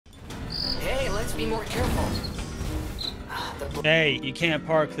be more careful. Hey, you can't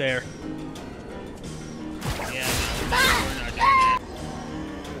park there. Yeah, no, we're not doing that.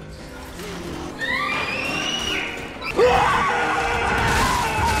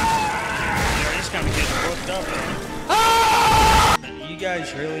 Yeah, he's kind of getting worked up. You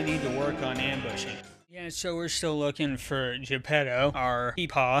guys really need to work on ambushing. Yeah, so we're still looking for Geppetto, our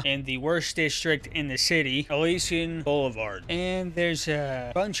peepaw, in the worst district in the city, Elysian Boulevard. And there's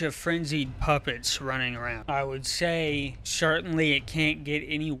a bunch of frenzied puppets running around. I would say certainly it can't get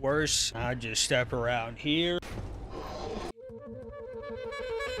any worse. I'll just step around here.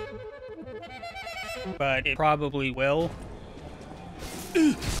 But it probably will.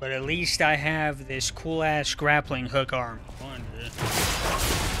 But at least I have this cool-ass grappling hook arm.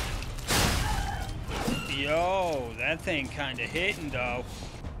 Yo, that thing kinda hitting though.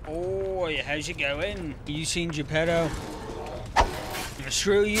 Oh, how's it going? You seen Geppetto?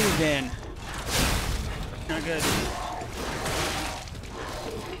 Screw you then. Not good.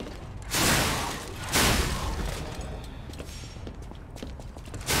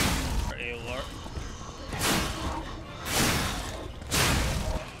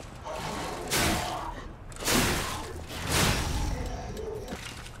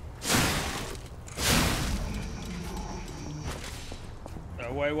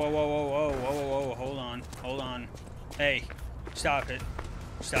 Wait, whoa, hold on. Hey, stop it.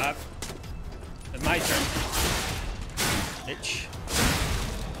 Stop. It's my turn. Bitch.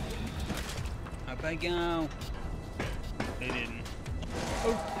 Up I go. They didn't.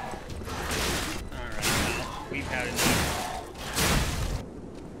 Oh. Alright, well, we've had enough.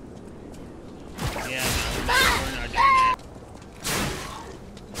 Yeah, no, we're not doing that.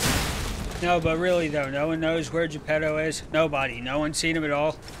 No, but really though, no one knows where Geppetto is. Nobody. No one's seen him at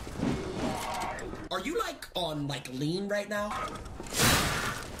all. Are you like on lean right now?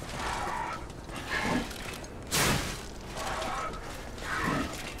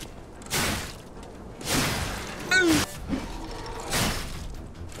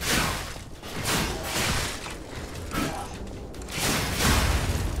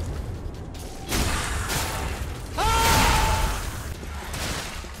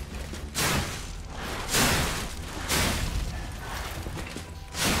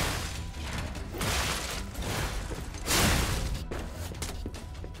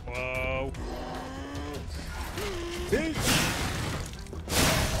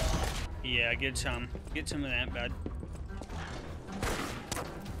 Yeah, get some of that, bud.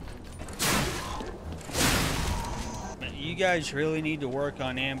 But you guys really need to work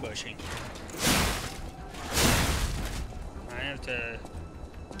on ambushing. I have to...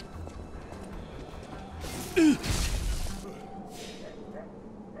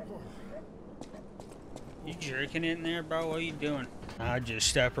 You jerking it in there, bro? What are you doing? I'll just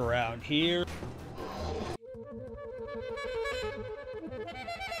step around here.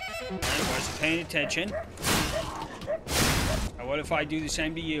 I wasn't paying attention. Now what if I do the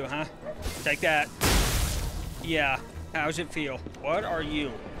same to you, huh? Take that. Yeah. How's it feel? What are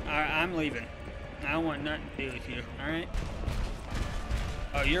you? I'm leaving. I don't want nothing to do with you, alright?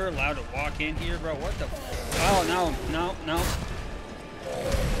 Oh, you're allowed to walk in here, bro? What the... Oh, no.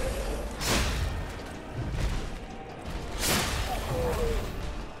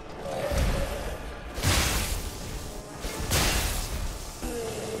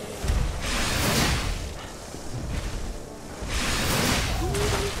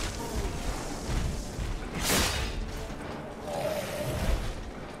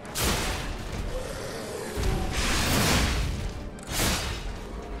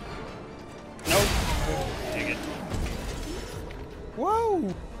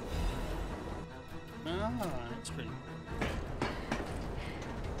 Whoa! Ah, that's pretty.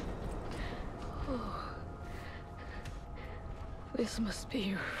 Oh, this must be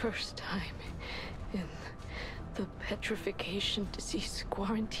your first time in the petrification disease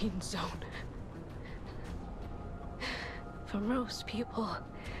quarantine zone. For most people,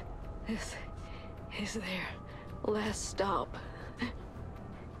 this is their last stop.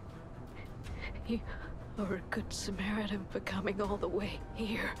 You are a good Samaritan for coming all the way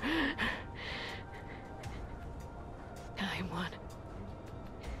here. Time one.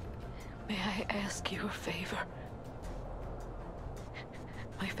 May I ask you a favor?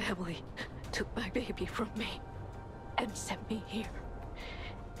 My family took my baby from me and sent me here.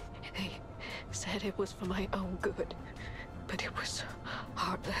 They said it was for my own good, but it was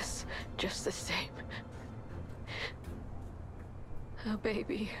heartless just the same. A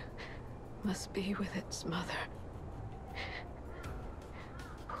baby must be with its mother.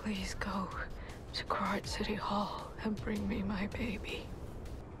 Please go to Card City Hall and bring me my baby.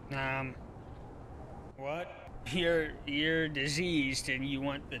 What? You're diseased and you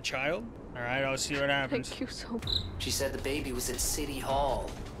want the child? Alright, I'll see what happens. Thank you so much. She said the baby was at City Hall.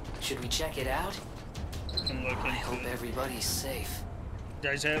 Should we check it out? Can look I into hope it. everybody's safe.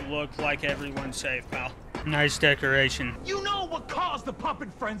 Does it look like everyone's safe, pal? Nice decoration. You know what caused the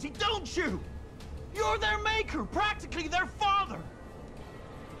puppet frenzy, don't you? You're their maker, practically their father.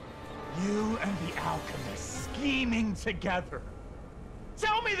 You and the alchemist scheming together.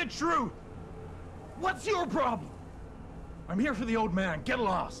 Tell me the truth. What's your problem? I'm here for the old man. Get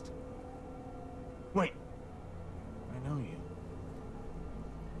lost. Wait. I know you.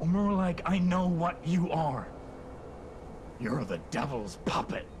 Or more like, I know what you are. You're the devil's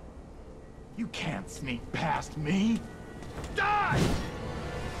puppet. You can't sneak past me. Die!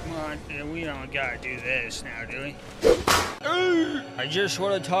 Come on, we don't gotta do this now, do we? I just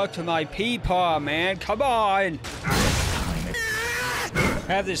want to talk to my peepaw, man. Come on!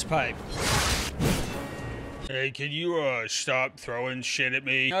 Have this pipe. Hey, can you, stop throwing shit at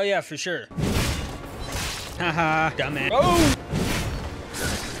me? Oh, yeah, for sure. Haha, dumbass. Oh!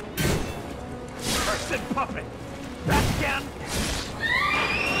 Cursed puppet! Back again!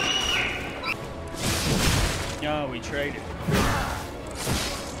 No, we traded.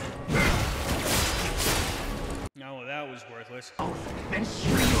 No, well, that was worthless. Oh, then shoot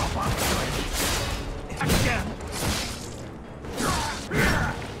you up on the bridge. Again!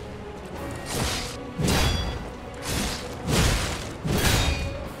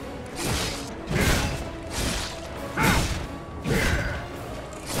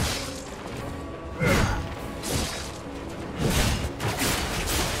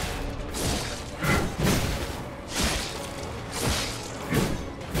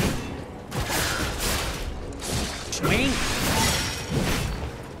 Swing.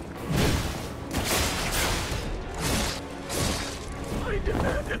 I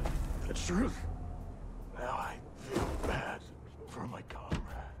demanded the truth. Now I feel bad for my comrade.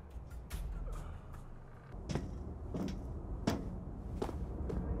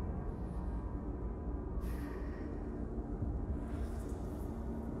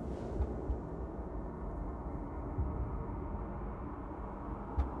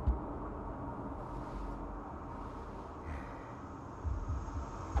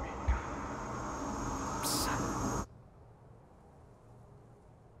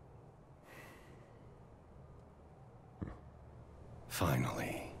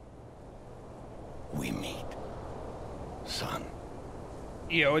 Finally, we meet, son.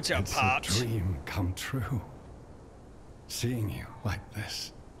 Yo, what's up, It's Pops? a dream come true. Seeing you like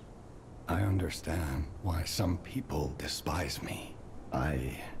this. I understand why some people despise me.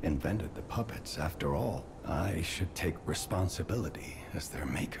 I invented the puppets after all. I should take responsibility as their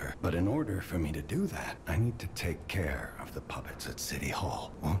maker. But in order for me to do that, I need to take care of the puppets at City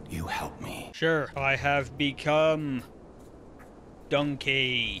Hall. Won't you help me? Sure, I have become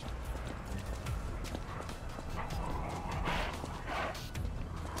Donkey.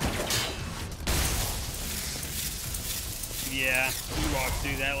 Yeah, you walk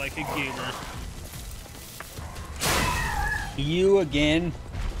through that like a goober. You again?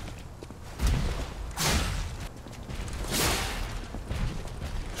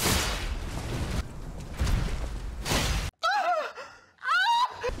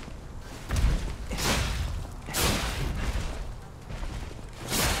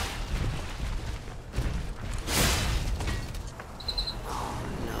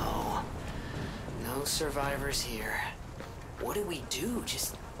 No survivors here. What do we do?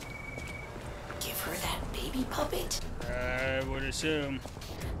 Just give her that baby puppet? I would assume.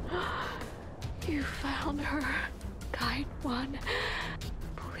 You found her, kind one.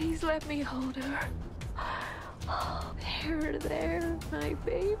 Please let me hold her. Oh, there, my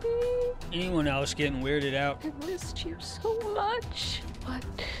baby. Anyone else getting weirded out? I missed you so much. What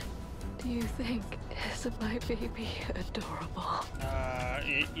do you think? Isn't my baby adorable?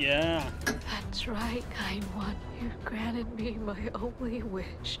 Yeah. That's right, kind one. You've granted me my only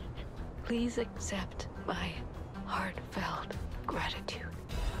wish. Please accept my heartfelt gratitude.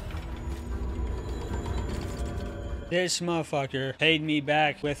 This motherfucker paid me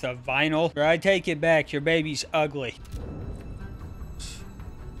back with a vinyl. Or I take it back, your baby's ugly.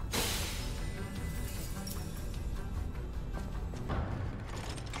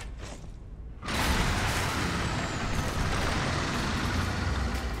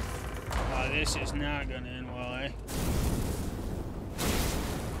 This is not gonna end well, eh?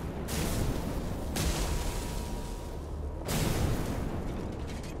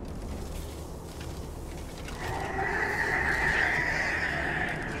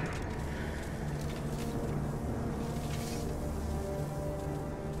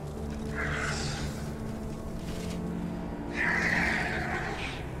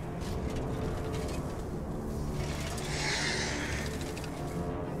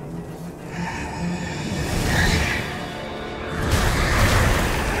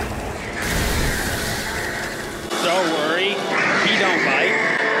 Don't worry, he don't bite.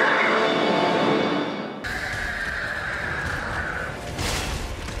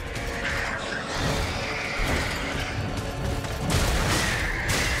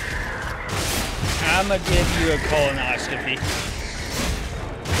 I'm gonna give you a colonoscopy.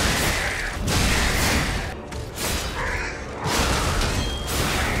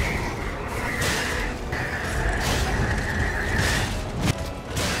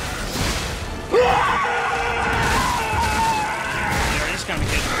 He's kind of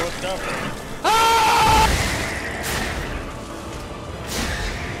getting worked up.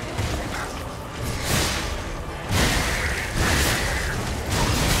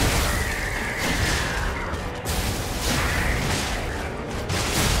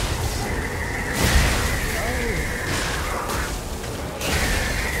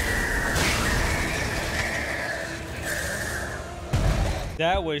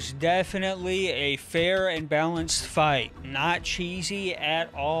 That was definitely a fair and balanced fight. Not cheesy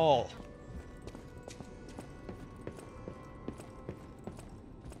at all.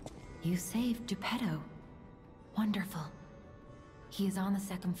 You saved Geppetto. Wonderful. He is on the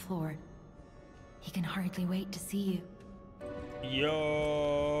second floor. He can hardly wait to see you.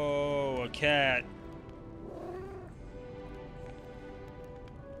 Yo, a cat.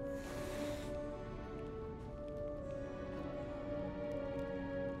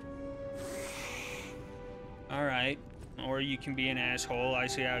 Alright. Or you can be an asshole. I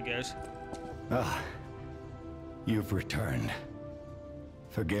see how it goes. Ah, you've returned.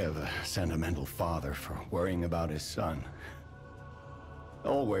 Forgive a sentimental father for worrying about his son.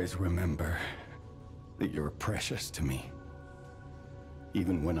 Always remember that you're precious to me.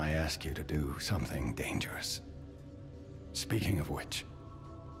 Even when I ask you to do something dangerous. Speaking of which,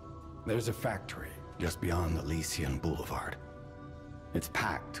 there's a factory just beyond Elysian Boulevard. It's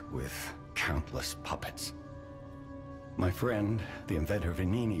packed with countless puppets. My friend, the inventor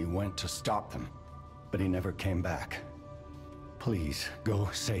Vanini, went to stop them, but he never came back. Please, go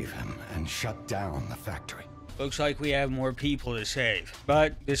save him and shut down the factory. Looks like we have more people to save.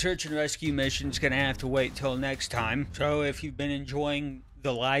 But the search and rescue mission's gonna have to wait till next time. So if you've been enjoying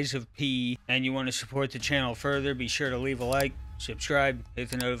the Lies of P and you want to support the channel further, be sure to leave a like, subscribe, hit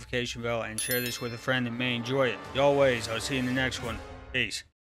the notification bell, and share this with a friend that may enjoy it. As always, I'll see you in the next one. Peace.